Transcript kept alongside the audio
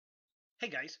Hey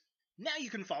guys, now you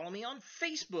can follow me on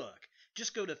Facebook.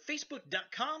 Just go to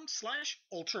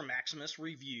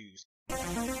facebook.com/UltraMaximusReviews.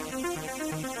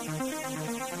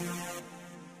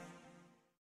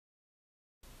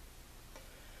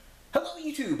 Hello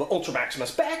YouTube, Ultra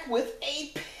Maximus back with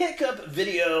a pickup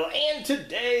video, and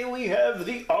today we have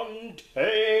the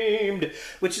Untamed,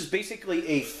 which is basically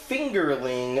a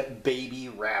fingerling baby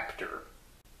raptor.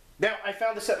 Now, I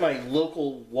found this at my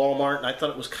local Walmart, and I thought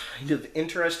it was kind of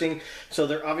interesting. So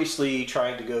they're obviously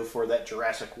trying to go for that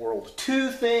Jurassic World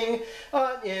 2 thing,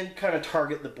 and kind of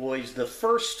target the boys. The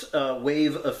first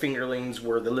wave of fingerlings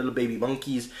were the little baby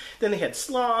monkeys. Then they had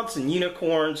sloths and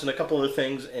unicorns and a couple other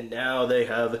things, and now they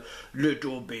have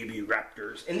little baby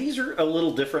raptors. And these are a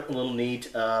little different, a little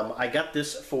neat. I got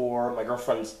this for my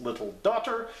girlfriend's little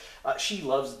daughter. She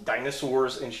loves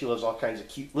dinosaurs, and she loves all kinds of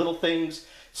cute little things.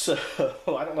 So,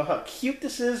 I don't know how cute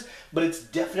this is, but it's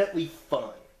definitely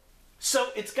fun. So,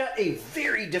 it's got a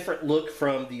very different look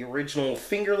from the original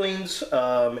Fingerlings.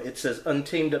 It says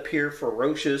Untamed up here,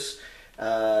 ferocious,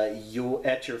 you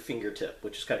at your fingertip,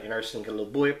 which is kind of interesting. Got a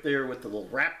little boy up there with the little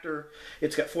raptor.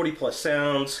 It's got 40 plus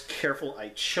sounds, careful I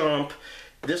chomp.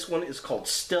 This one is called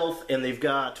Stealth, and they've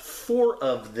got 4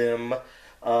 of them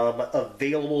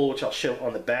available, which I'll show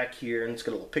on the back here. And it's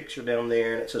got a little picture down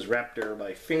there, and it says Raptor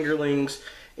by Fingerlings.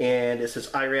 And it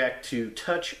says I react to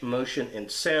touch, motion,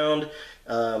 and sound.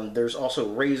 There's also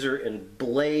Razor and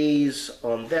Blaze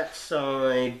on that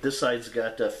side. This side's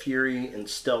got Fury and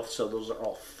Stealth, so those are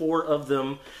all 4 of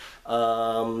them.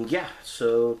 Yeah,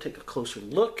 so take a closer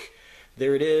look.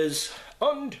 There it is,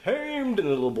 Untamed, and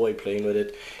the little boy playing with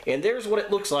it. And there's what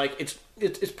it looks like. It's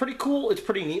pretty cool. It's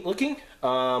pretty neat looking.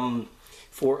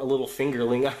 For a little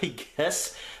fingerling, I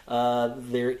guess.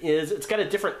 It's got a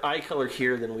different eye color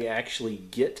here than we actually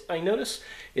get, I notice.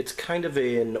 It's kind of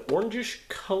an orangish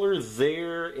color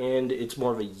there, and it's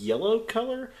more of a yellow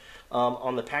color.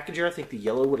 On the package here, I think the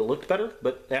yellow would have looked better,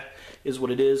 but that is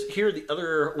what it is. Here are the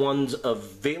other ones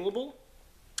available.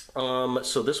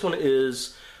 So this one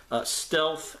is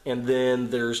Stealth, and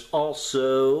then there's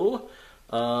also,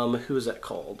 who is that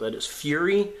called? That is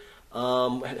Fury.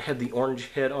 It had the orange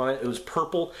head on it. It was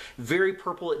purple, very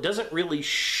purple. It doesn't really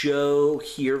show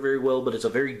here very well, but it's a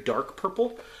very dark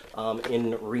purple.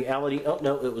 In reality, oh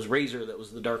no, it was Razor that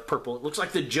was the dark purple. It looks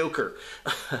like the Joker,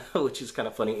 which is kind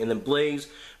of funny. And then Blaze,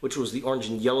 which was the orange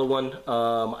and yellow one.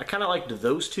 I kind of liked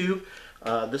those two.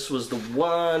 This was the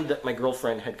one that my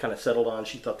girlfriend had kind of settled on.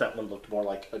 She thought that one looked more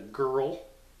like a girl,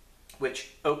 which,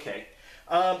 okay.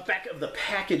 Back of the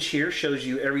package here shows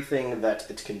you everything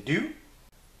that it can do.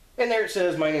 And there it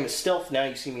says, my name is Stealth, now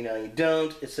you see me, now you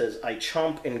don't. It says, I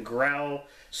chomp and growl,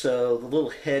 so the little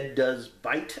head does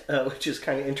bite, which is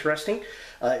kind of interesting.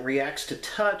 It reacts to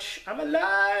touch, I'm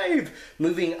alive!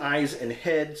 Moving eyes and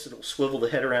head, so it'll swivel the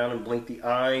head around and blink the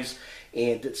eyes.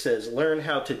 And it says, learn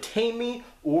how to tame me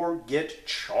or get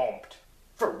chomped.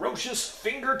 Ferocious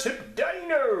fingertip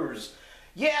dinos!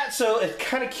 Yeah, so it's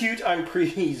kind of cute. I'm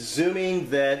presuming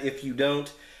that if you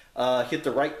don't hit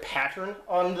the right pattern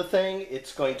on the thing,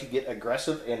 it's going to get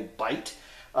aggressive and bite,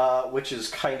 which is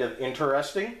kind of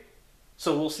interesting.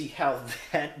 So we'll see how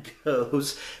that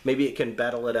goes. Maybe it can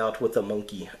battle it out with a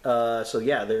monkey. So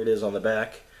yeah, there it is on the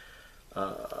back.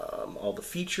 All the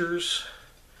features.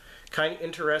 Kind of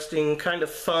interesting, kind of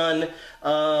fun.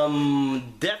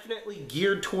 Definitely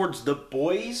geared towards the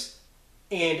boys.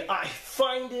 And I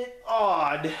find it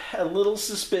odd, a little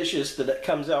suspicious, that it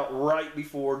comes out right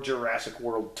before Jurassic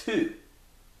World 2.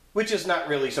 Which is not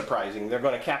really surprising. They're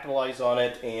going to capitalize on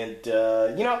it, and,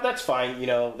 you know, that's fine. You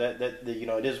know,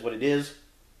 it is what it is.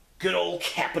 Good old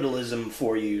capitalism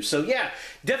for you. So, yeah,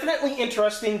 definitely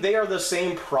interesting. They are the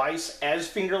same price as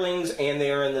Fingerlings, and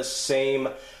they are in the same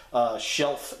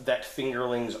shelf that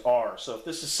Fingerlings are. So if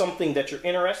this is something that you're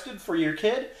interested for your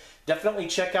kid, definitely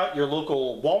check out your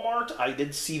local Walmart. I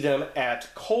did see them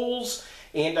at Kohl's,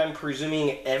 and I'm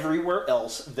presuming everywhere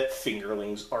else that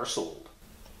Fingerlings are sold.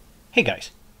 Hey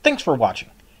guys, thanks for watching.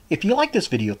 If you like this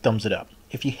video, thumbs it up.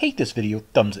 If you hate this video,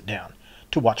 thumbs it down.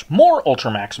 To watch more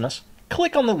Ultra Maximus,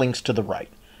 click on the links to the right.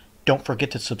 Don't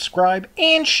forget to subscribe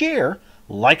and share,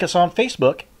 like us on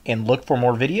Facebook, and look for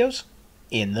more videos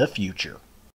in the future.